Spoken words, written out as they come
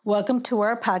Welcome to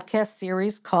our podcast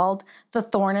series called The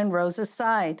Thorn in Rose's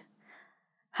Side.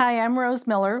 Hi, I'm Rose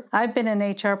Miller. I've been an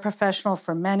HR professional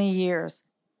for many years.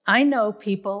 I know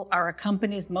people are a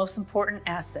company's most important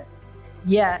asset,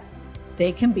 yet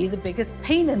they can be the biggest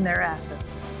pain in their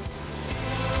assets.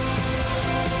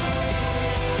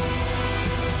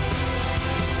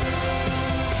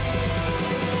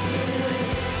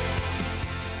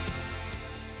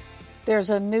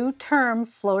 There's a new term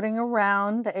floating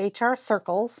around the HR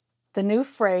circles. The new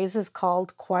phrase is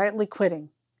called quietly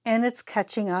quitting, and it's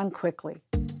catching on quickly.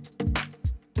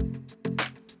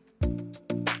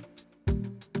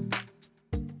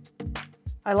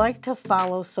 I like to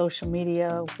follow social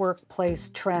media workplace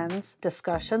trends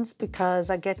discussions because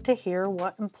I get to hear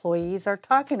what employees are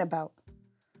talking about.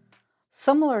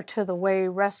 Similar to the way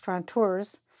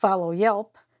restaurateurs follow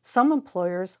Yelp, some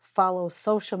employers follow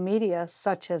social media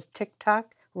such as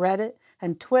TikTok, Reddit,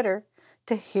 and Twitter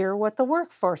to hear what the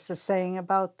workforce is saying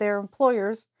about their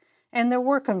employers and their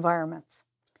work environments.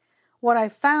 What I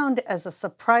found as a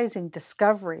surprising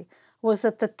discovery was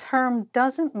that the term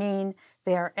doesn't mean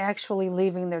they are actually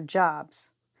leaving their jobs.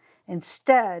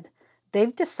 Instead,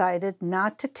 they've decided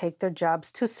not to take their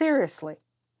jobs too seriously.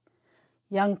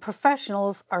 Young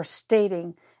professionals are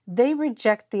stating they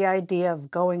reject the idea of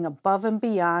going above and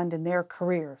beyond in their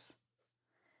careers.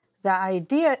 The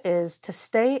idea is to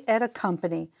stay at a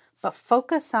company but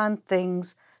focus on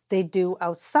things they do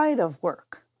outside of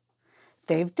work.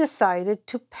 They've decided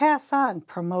to pass on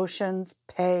promotions,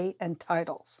 pay, and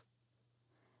titles.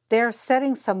 They're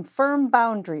setting some firm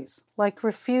boundaries, like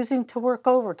refusing to work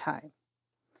overtime.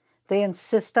 They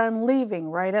insist on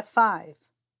leaving right at 5.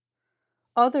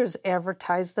 Others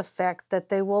advertise the fact that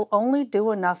they will only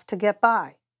do enough to get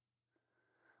by.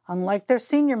 Unlike their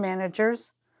senior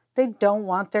managers, they don't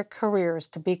want their careers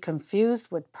to be confused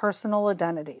with personal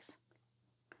identities.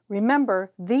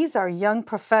 Remember, these are young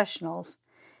professionals,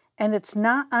 and it's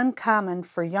not uncommon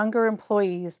for younger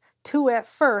employees to, at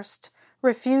first,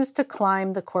 refuse to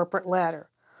climb the corporate ladder,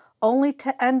 only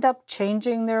to end up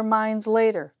changing their minds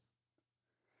later.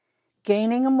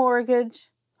 Gaining a mortgage,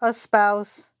 a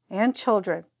spouse, and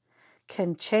children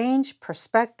can change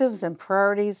perspectives and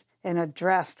priorities in a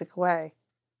drastic way.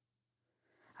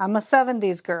 I'm a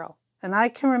 70s girl, and I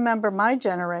can remember my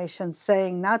generation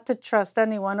saying not to trust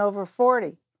anyone over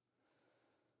 40.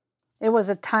 It was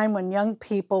a time when young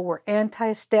people were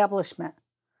anti-establishment,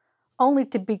 only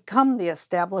to become the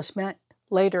establishment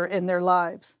later in their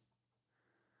lives.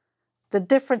 The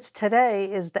difference today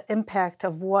is the impact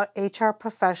of what HR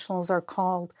professionals are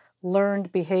called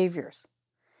learned behaviors.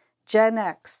 Gen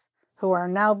X, who are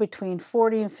now between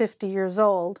 40 and 50 years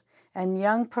old, and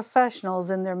young professionals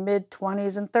in their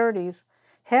mid-20s and 30s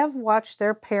have watched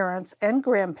their parents and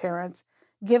grandparents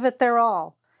give it their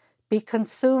all, be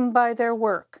consumed by their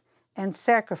work, and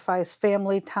sacrifice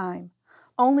family time,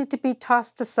 only to be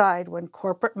tossed aside when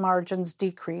corporate margins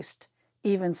decreased,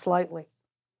 even slightly.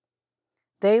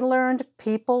 They learned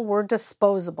people were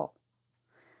disposable.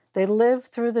 They lived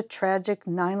through the tragic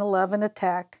 9/11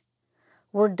 attack,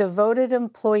 were devoted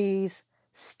employees,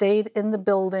 stayed in the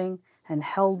building, and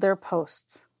held their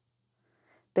posts.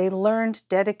 They learned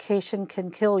dedication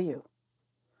can kill you.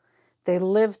 They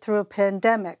lived through a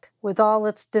pandemic with all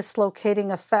its dislocating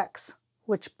effects,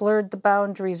 which blurred the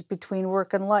boundaries between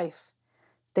work and life.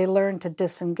 They learned to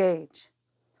disengage.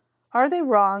 Are they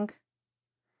wrong?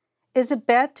 Is it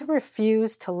bad to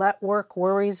refuse to let work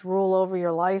worries rule over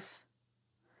your life?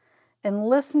 In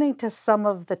listening to some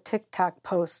of the TikTok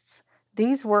posts,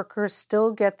 these workers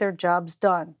still get their jobs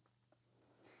done.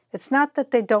 It's not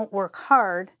that they don't work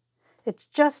hard, it's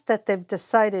just that they've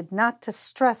decided not to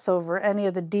stress over any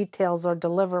of the details or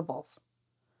deliverables.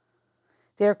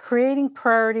 They're creating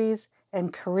priorities,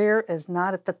 and career is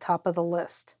not at the top of the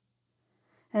list.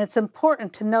 And it's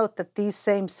important to note that these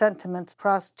same sentiments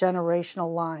cross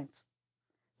generational lines.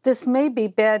 This may be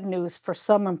bad news for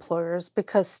some employers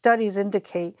because studies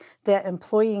indicate that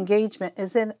employee engagement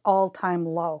is at an all-time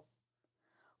low.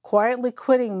 Quietly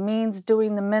quitting means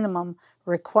doing the minimum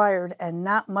required and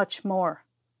not much more.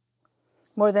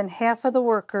 More than half of the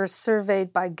workers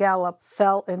surveyed by Gallup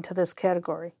fell into this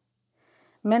category.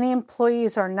 Many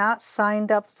employees are not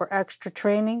signed up for extra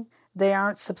training, they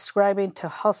aren't subscribing to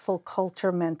hustle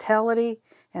culture mentality,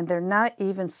 and they're not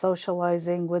even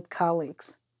socializing with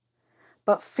colleagues.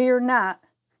 But fear not,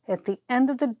 at the end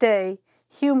of the day,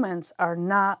 humans are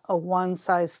not a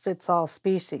one-size-fits-all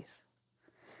species.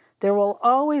 There will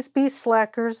always be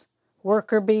slackers,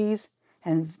 worker bees,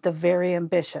 and the very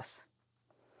ambitious.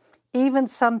 Even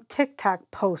some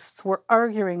TikTok posts were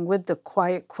arguing with the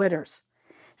quiet quitters,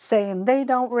 saying they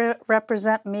don't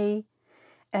represent me,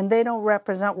 and they don't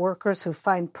represent workers who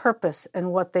find purpose in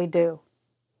what they do.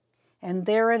 And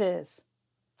there it is,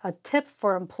 a tip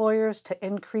for employers to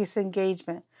increase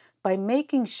engagement by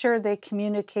making sure they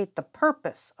communicate the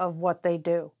purpose of what they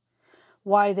do,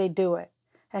 why they do it,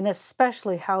 and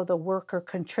especially how the worker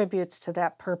contributes to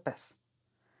that purpose.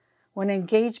 When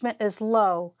engagement is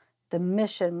low, the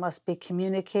mission must be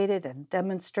communicated and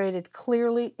demonstrated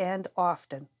clearly and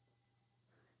often.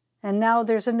 And now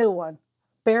there's a new one,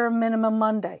 Bare Minimum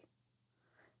Monday.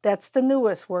 That's the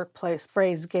newest workplace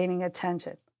phrase gaining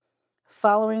attention,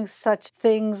 following such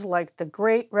things like the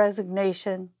Great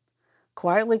Resignation,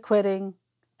 quietly quitting,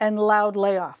 and loud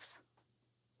layoffs.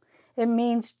 It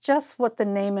means just what the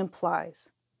name implies,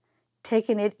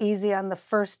 taking it easy on the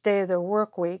first day of their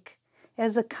work week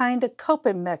as a kind of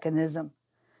coping mechanism,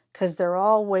 because they're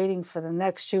all waiting for the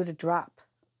next shoe to drop.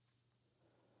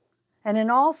 And in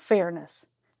all fairness,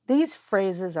 these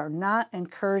phrases are not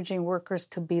encouraging workers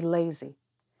to be lazy.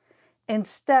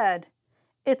 Instead,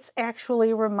 it's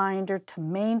actually a reminder to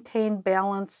maintain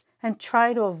balance and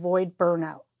try to avoid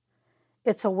burnout.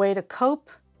 It's a way to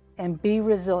cope and be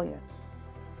resilient.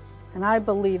 And I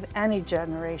believe any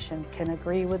generation can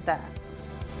agree with that.